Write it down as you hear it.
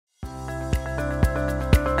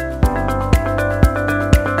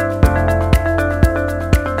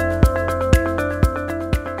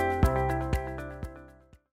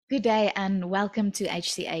Good day and welcome to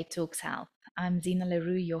HCA Talks Health. I'm Zina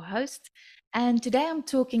LaRue, your host, and today I'm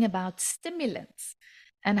talking about stimulants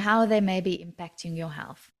and how they may be impacting your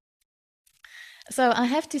health. So I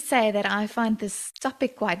have to say that I find this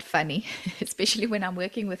topic quite funny, especially when I'm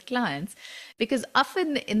working with clients, because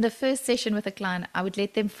often in the first session with a client, I would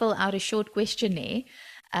let them fill out a short questionnaire.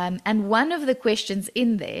 And one of the questions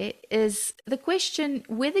in there is the question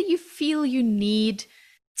whether you feel you need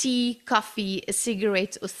tea, coffee, a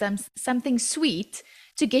cigarette, or something sweet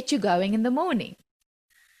to get you going in the morning.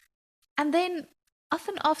 And then,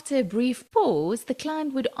 often after a brief pause, the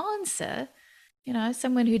client would answer,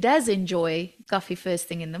 someone who does enjoy coffee first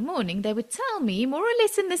thing in the morning, they would tell me, more or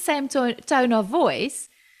less in the same tone of voice,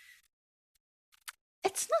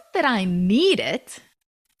 it's not that I need it,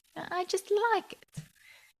 I just like it.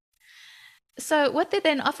 So what they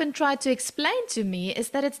then often try to explain to me is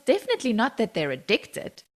that it's definitely not that they're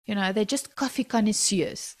addicted. They're just coffee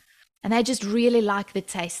connoisseurs and they just really like the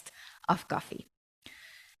taste of coffee.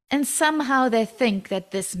 And somehow they think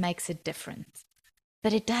that this makes it different,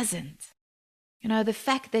 but it doesn't. The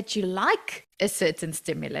fact that you like a certain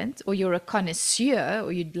stimulant or you're a connoisseur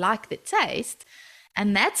or you'd like the taste,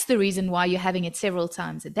 and that's the reason why you're having it several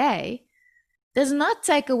times a day, does not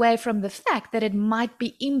take away from the fact that it might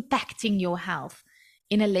be impacting your health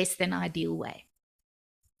in a less than ideal way.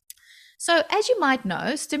 So, as you might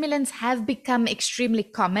know, stimulants have become extremely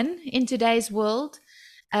common in today's world.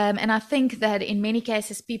 And I think that in many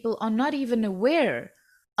cases, people are not even aware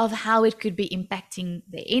of how it could be impacting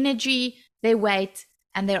their energy, their weight,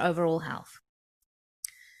 and their overall health.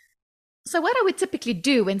 So what I would typically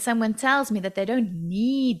do when someone tells me that they don't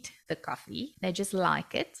need the coffee, they just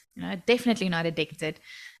like it, definitely not addicted,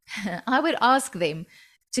 I would ask them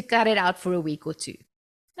to cut it out for a week or two.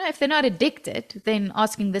 If they're not addicted, then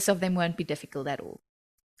asking this of them won't be difficult at all.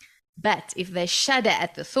 But if they shudder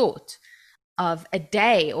at the thought of a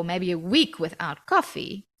day or maybe a week without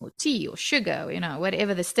coffee or tea or sugar,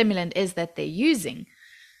 whatever the stimulant is that they're using,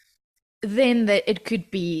 then it could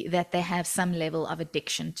be that they have some level of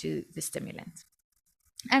addiction to the stimulant.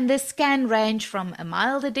 And this can range from a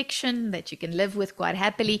mild addiction that you can live with quite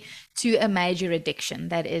happily to a major addiction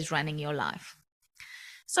that is running your life.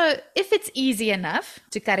 So if it's easy enough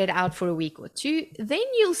to cut it out for a week or two, then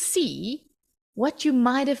you'll see what you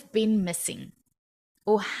might have been missing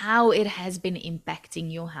or how it has been impacting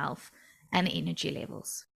your health and energy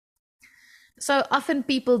levels. So often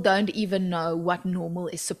people don't even know what normal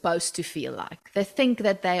is supposed to feel like. They think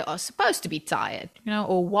that they are supposed to be tired,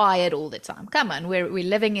 or wired all the time. Come on, we're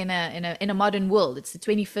living in a modern world. It's the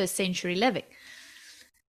 21st century living.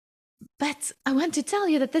 But I want to tell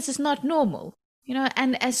you that this is not normal,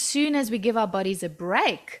 and as soon as we give our bodies a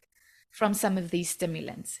break from some of these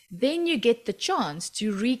stimulants, then you get the chance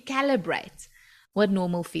to recalibrate what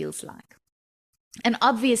normal feels like. And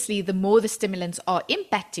obviously, the more the stimulants are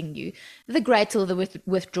impacting you, the greater the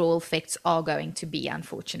withdrawal effects are going to be,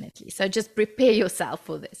 unfortunately. So just prepare yourself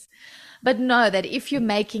for this. But know that if you're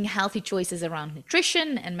making healthy choices around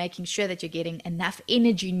nutrition and making sure that you're getting enough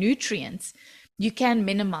energy nutrients, you can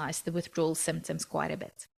minimize the withdrawal symptoms quite a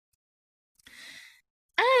bit.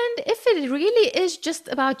 And if it really is just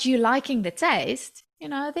about you liking the taste,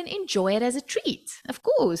 then enjoy it as a treat. Of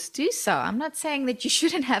course, do so. I'm not saying that you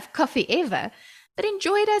shouldn't have coffee ever, but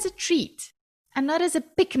enjoy it as a treat and not as a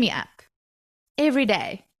pick-me-up every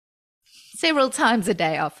day, several times a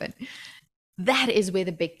day often. That is where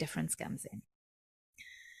the big difference comes in.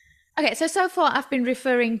 Okay, so far I've been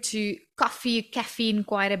referring to coffee, caffeine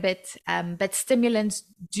quite a bit, but stimulants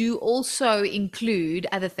do also include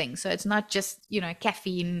other things. So it's not just,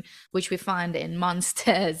 caffeine, which we find in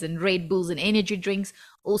Monsters and Red Bulls and energy drinks.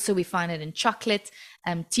 Also, we find it in chocolate.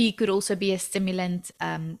 Tea could also be a stimulant,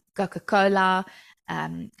 Coca-Cola,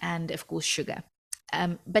 and of course, sugar.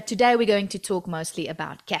 But today we're going to talk mostly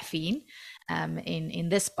about caffeine in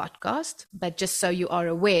this podcast. But just so you are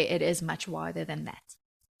aware, it is much wider than that.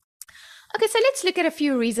 Okay, so let's look at a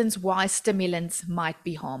few reasons why stimulants might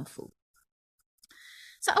be harmful.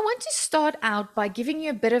 So I want to start out by giving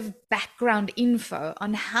you a bit of background info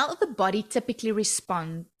on how the body typically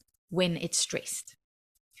responds when it's stressed.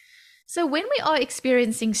 So when we are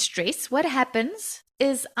experiencing stress, what happens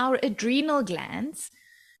is our adrenal glands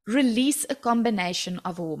release a combination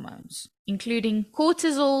of hormones, including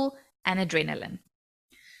cortisol and adrenaline.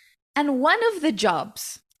 And one of the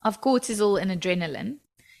jobs of cortisol and adrenaline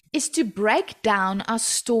is to break down our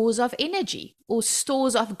stores of energy or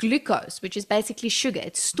stores of glucose, which is basically sugar.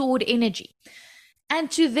 It's stored energy. and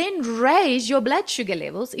to then raise your blood sugar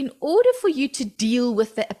levels in order for you to deal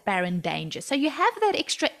with the apparent danger. So you have that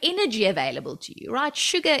extra energy available to you, right?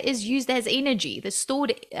 Sugar is used as energy. The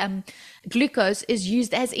stored glucose is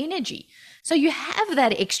used as energy. So you have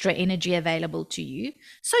that extra energy available to you.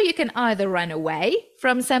 So you can either run away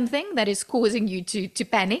from something that is causing you to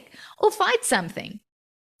panic or fight something.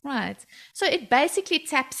 Right. So it basically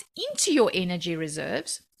taps into your energy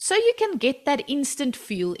reserves so you can get that instant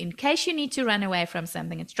fuel in case you need to run away from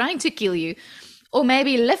something that's trying to kill you, or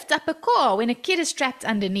maybe lift up a car when a kid is trapped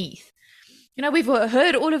underneath. You know, we've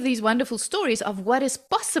heard all of these wonderful stories of what is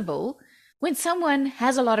possible when someone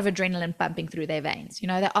has a lot of adrenaline pumping through their veins. You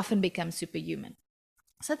know, they often become superhuman.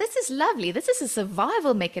 So this is lovely. This is a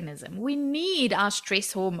survival mechanism. We need our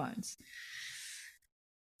stress hormones.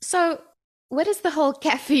 So what does the whole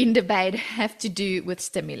caffeine debate have to do with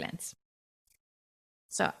stimulants?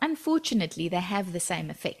 So unfortunately, they have the same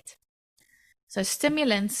effect. So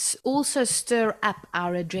stimulants also stir up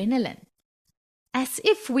our adrenaline as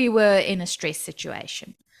if we were in a stress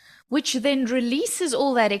situation, which then releases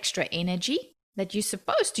all that extra energy that you're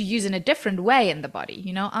supposed to use in a different way in the body.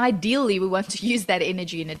 You know, ideally, we want to use that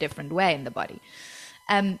energy in a different way in the body.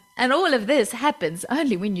 And all of this happens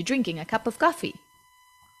only when you're drinking a cup of coffee.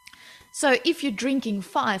 So if you're drinking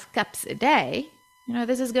 5 cups a day, you know,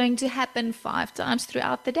 this is going to happen 5 times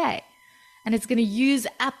throughout the day. And it's going to use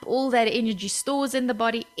up all that energy stores in the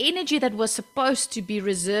body, energy that was supposed to be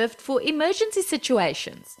reserved for emergency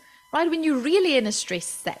situations, right? When you're really in a stress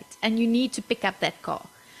state and you need to pick up that car.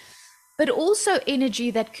 But also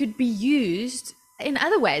energy that could be used in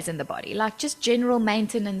other ways in the body, like just general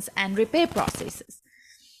maintenance and repair processes.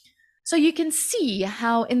 So you can see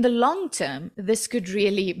how in the long term, this could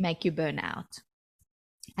really make you burn out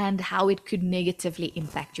and how it could negatively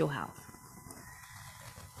impact your health.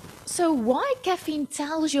 So why caffeine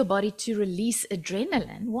tells your body to release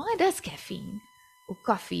adrenaline? Why does caffeine or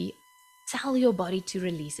coffee tell your body to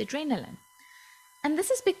release adrenaline? And this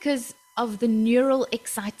is because of the neural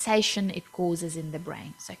excitation it causes in the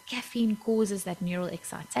brain. So caffeine causes that neural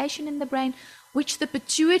excitation in the brain, which the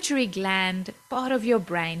pituitary gland, part of your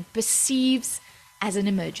brain, perceives as an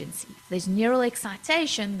emergency. If there's neural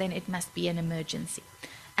excitation, then it must be an emergency.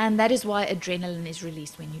 And that is why adrenaline is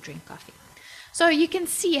released when you drink coffee. So you can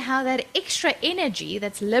see how that extra energy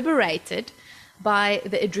that's liberated by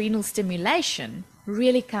the adrenal stimulation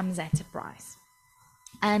really comes at a price.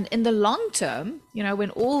 And in the long term, you know, when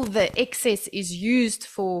all the excess is used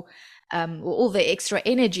for, all the extra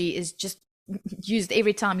energy is just used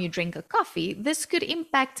every time you drink a coffee, this could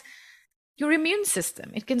impact your immune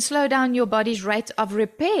system. It can slow down your body's rate of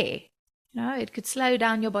repair. You know, it could slow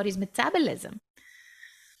down your body's metabolism.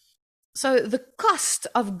 So the cost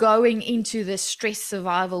of going into the stress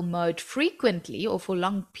survival mode frequently or for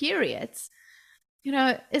long periods, you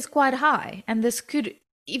know, is quite high. And this could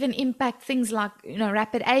even impact things like, you know,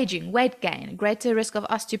 rapid aging, weight gain, greater risk of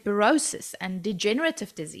osteoporosis and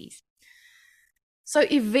degenerative disease. So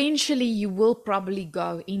eventually you will probably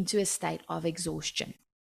go into a state of exhaustion.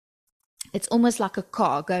 It's almost like a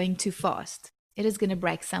car going too fast. It is going to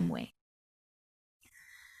break somewhere.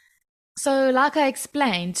 So like I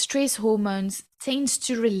explained, stress hormones tends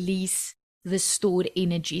to release the stored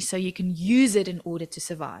energy so you can use it in order to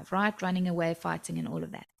survive, right? Running away, fighting, and all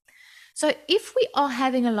of that. So if we are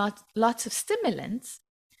having lots of stimulants,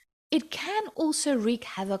 it can also wreak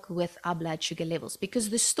havoc with our blood sugar levels because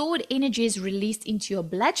the stored energy is released into your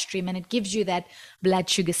bloodstream and it gives you that blood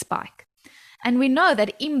sugar spike. And we know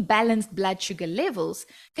that imbalanced blood sugar levels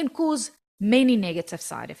can cause many negative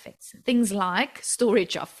side effects. Things like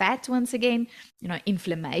storage of fat, once again, you know,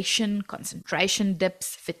 inflammation, concentration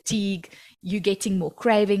dips, fatigue, you getting more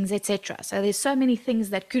cravings, etc. So there's so many things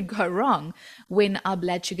that could go wrong when our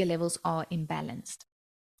blood sugar levels are imbalanced.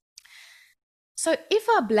 So if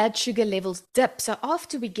our blood sugar levels dip, so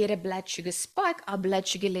after we get a blood sugar spike, our blood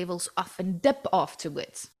sugar levels often dip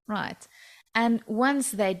afterwards, right? And once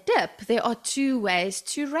they dip, there are 2 ways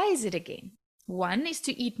to raise it again. One is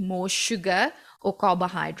to eat more sugar or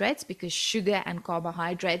carbohydrates, because sugar and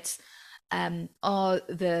carbohydrates are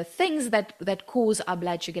the things that cause our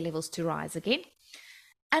blood sugar levels to rise again.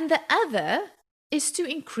 And the other is to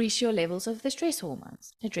increase your levels of the stress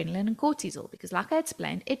hormones, adrenaline and cortisol, because like I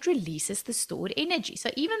explained, it releases the stored energy. So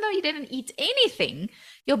even though you didn't eat anything,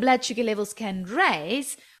 your blood sugar levels can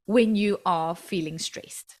raise when you are feeling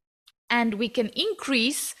stressed. And we can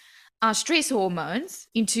increase our stress hormones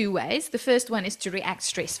in 2 ways. The first one is to react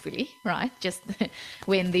stressfully, right? Just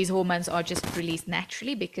when these hormones are just released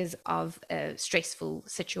naturally because of a stressful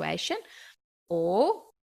situation, or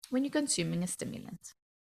when you're consuming a stimulant,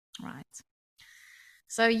 right?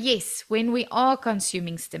 So yes, when we are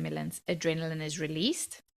consuming stimulants, adrenaline is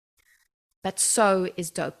released, but so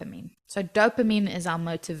is dopamine. So dopamine is our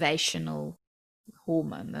motivational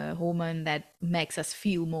hormone, the hormone that makes us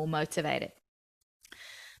feel more motivated.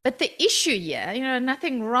 But the issue here,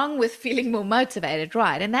 nothing wrong with feeling more motivated,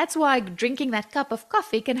 right? And that's why drinking that cup of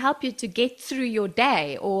coffee can help you to get through your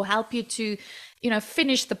day or help you to,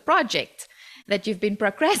 finish the project that you've been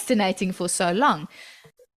procrastinating for so long.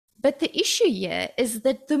 But the issue here is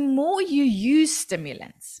that the more you use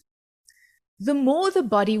stimulants, the more the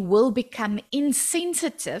body will become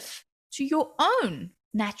insensitive to your own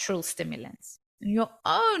natural stimulants, your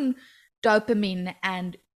own dopamine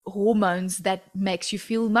and hormones that makes you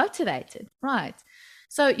feel motivated, right?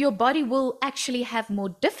 So your body will actually have more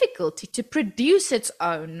difficulty to produce its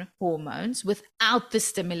own hormones without the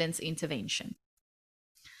stimulants intervention.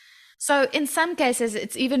 So in some cases,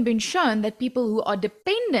 it's even been shown that people who are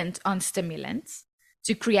dependent on stimulants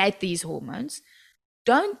to create these hormones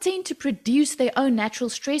don't tend to produce their own natural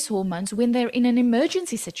stress hormones when they're in an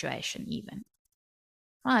emergency situation even.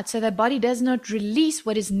 Right, so their body does not release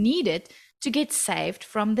what is needed to get saved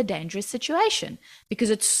from the dangerous situation because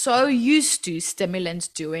it's so used to stimulants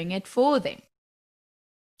doing it for them.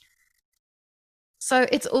 So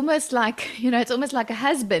it's almost like, a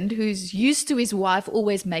husband who's used to his wife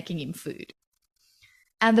always making him food.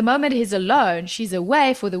 And the moment he's alone, she's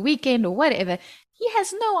away for the weekend or whatever, he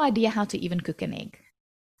has no idea how to even cook an egg.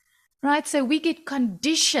 Right? So we get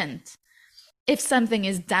conditioned if something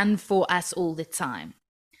is done for us all the time.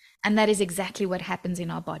 And that is exactly what happens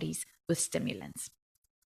in our bodies with stimulants.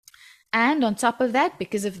 And on top of that,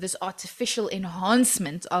 because of this artificial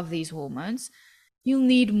enhancement of these hormones, you'll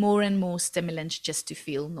need more and more stimulants just to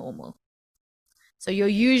feel normal. So your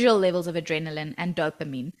usual levels of adrenaline and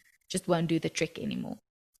dopamine just won't do the trick anymore.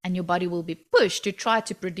 And your body will be pushed to try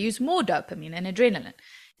to produce more dopamine and adrenaline,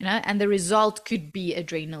 and the result could be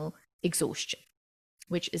adrenal exhaustion,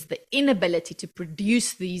 which is the inability to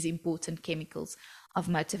produce these important chemicals of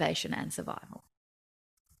motivation and survival.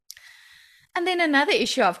 And then another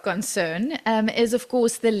issue of concern is, of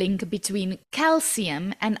course, the link between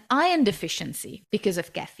calcium and iron deficiency because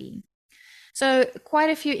of caffeine. So quite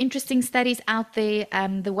a few interesting studies out there.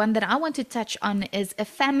 The one that I want to touch on is a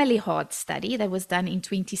family heart study that was done in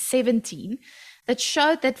 2017 that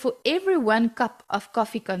showed that for every 1 cup of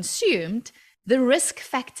coffee consumed, the risk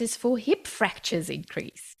factors for hip fractures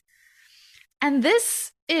increase. And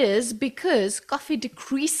this is because coffee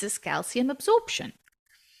decreases calcium absorption.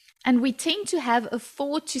 And we tend to have a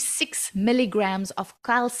 4 to 6 milligrams of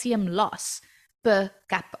calcium loss per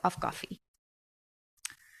cup of coffee.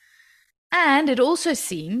 And it also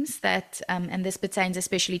seems that, and this pertains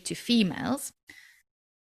especially to females,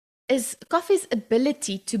 is coffee's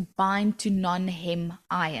ability to bind to non-Hem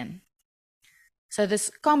iron. So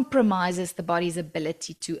this compromises the body's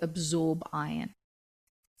ability to absorb iron.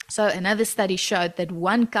 So another study showed that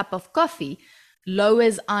 1 cup of coffee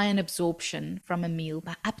lowers iron absorption from a meal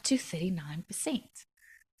by up to 39%.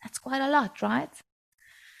 That's quite a lot, right?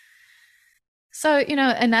 So,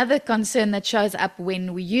 another concern that shows up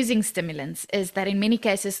when we're using stimulants is that in many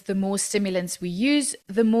cases, the more stimulants we use,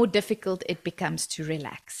 the more difficult it becomes to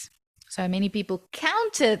relax. So many people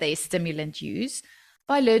counter their stimulant use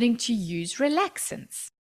by learning to use relaxants,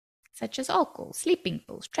 such as alcohol, sleeping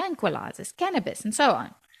pills, tranquilizers, cannabis, and so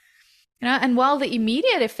on. And while the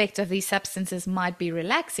immediate effect of these substances might be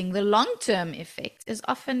relaxing, the long-term effect is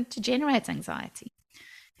often to generate anxiety.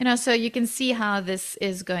 So you can see how this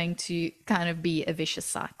is going to kind of be a vicious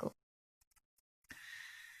cycle.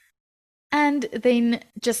 And then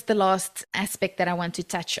just the last aspect that I want to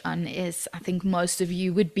touch on is, I think most of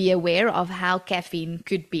you would be aware of how caffeine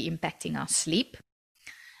could be impacting our sleep.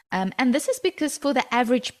 And this is because for the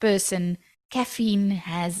average person, caffeine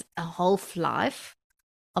has a half-life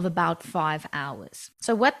of about 5 hours.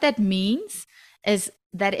 So what that means is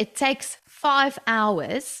that it takes 5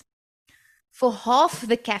 hours for half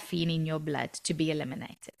the caffeine in your blood to be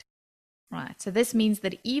eliminated. Right. So this means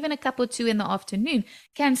that even a cup or 2 in the afternoon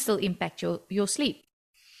can still impact your sleep.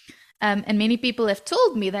 And many people have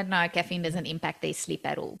told me that no, caffeine doesn't impact their sleep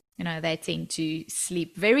at all. They tend to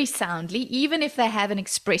sleep very soundly, even if they have an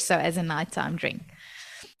espresso as a nighttime drink.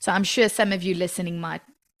 So I'm sure some of you listening might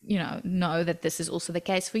know that this is also the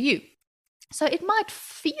case for you. So it might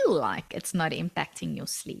feel like it's not impacting your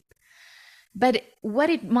sleep. But what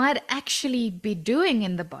it might actually be doing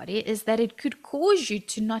in the body is that it could cause you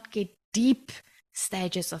to not get deep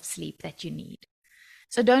stages of sleep that you need.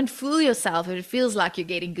 So don't fool yourself. If it feels like you're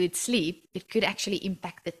getting good sleep, it could actually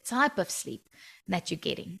impact the type of sleep that you're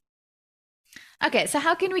getting. Okay, so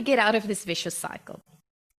how can we get out of this vicious cycle?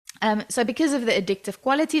 So because of the addictive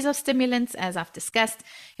qualities of stimulants, as I've discussed,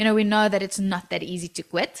 we know that it's not that easy to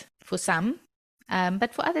quit for some.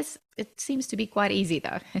 But for others, it seems to be quite easy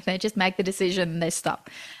though. They just make the decision and they stop.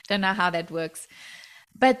 Don't know how that works.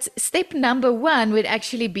 But step number one would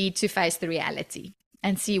actually be to face the reality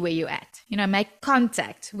and see where you're at. Make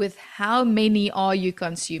contact with how many are you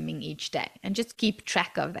consuming each day and just keep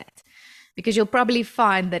track of that, because you'll probably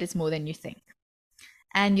find that it's more than you think.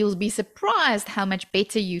 And you'll be surprised how much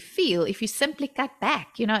better you feel if you simply cut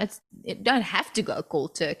back. You don't have to go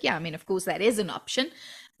cold turkey. I mean, of course, that is an option.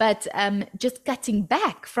 But just cutting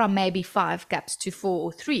back from maybe 5 cups to 4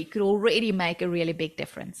 or 3 could already make a really big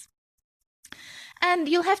difference. And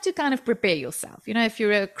you'll have to kind of prepare yourself. If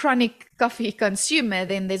you're a chronic coffee consumer,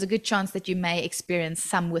 then there's a good chance that you may experience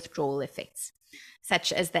some withdrawal effects,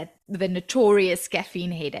 such as the notorious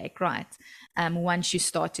caffeine headache, right? Once you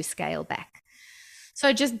start to scale back.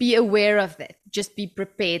 So just be aware of that. Just be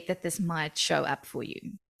prepared that this might show up for you.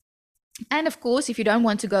 And of course, if you don't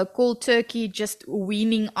want to go cold turkey, just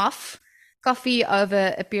weaning off coffee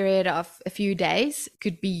over a period of a few days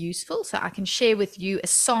could be useful. So I can share with you a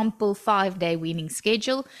sample 5-day weaning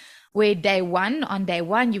schedule where on day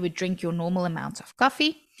one, you would drink your normal amount of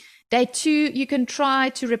coffee. Day 2, you can try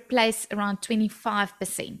to replace around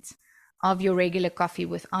 25% of your regular coffee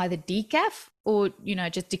with either decaf or,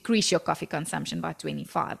 just decrease your coffee consumption by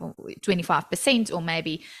 25%, or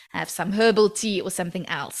maybe have some herbal tea or something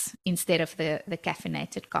else instead of the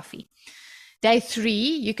caffeinated coffee. Day 3,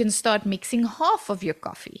 you can start mixing half of your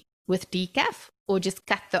coffee with decaf or just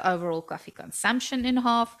cut the overall coffee consumption in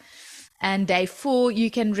half. And day 4,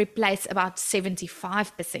 you can replace about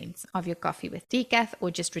 75% of your coffee with decaf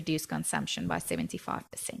or just reduce consumption by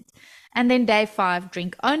 75%. And then day 5,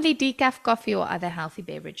 drink only decaf coffee or other healthy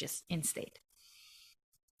beverages instead.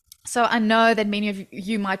 So I know that many of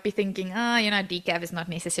you might be thinking, decaf is not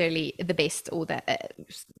necessarily the best or the,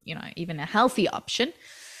 even a healthy option.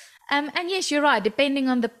 And yes, you're right. Depending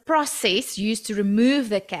on the process used to remove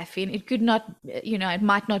the caffeine, it could not, it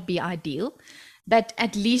might not be ideal. But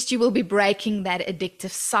at least you will be breaking that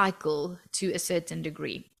addictive cycle to a certain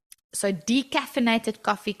degree. So decaffeinated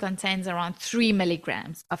coffee contains around 3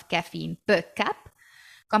 milligrams of caffeine per cup,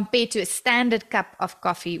 compared to a standard cup of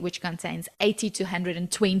coffee, which contains 80 to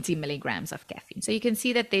 120 milligrams of caffeine. So you can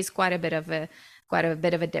see that there's quite a bit of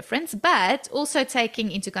a difference. But also taking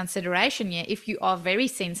into consideration here, if you are very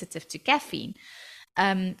sensitive to caffeine,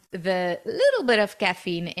 the little bit of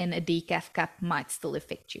caffeine in a decaf cup might still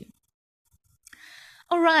affect you.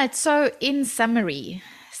 All right, so in summary,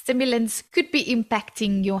 stimulants could be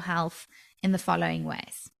impacting your health in the following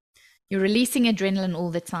ways. You're releasing adrenaline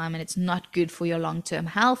all the time, and it's not good for your long-term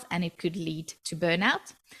health, and it could lead to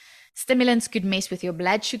burnout. Stimulants could mess with your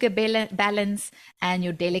blood sugar balance and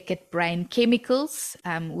your delicate brain chemicals,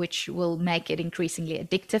 which will make it increasingly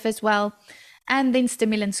addictive as well. And then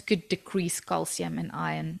stimulants could decrease calcium and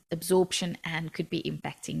iron absorption and could be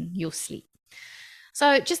impacting your sleep.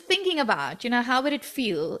 So just thinking about, how would it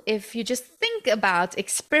feel if you just think about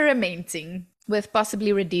experimenting with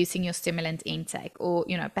possibly reducing your stimulant intake, or,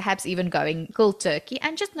 perhaps even going cold turkey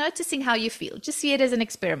and just noticing how you feel. Just see it as an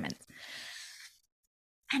experiment.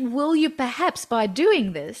 And will you perhaps, by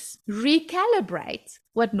doing this, recalibrate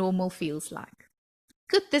what normal feels like?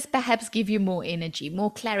 Could this perhaps give you more energy,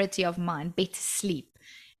 more clarity of mind, better sleep,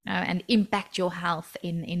 and impact your health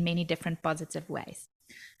in many different positive ways?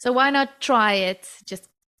 So why not try it? Just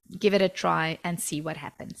give it a try and see what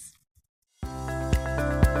happens.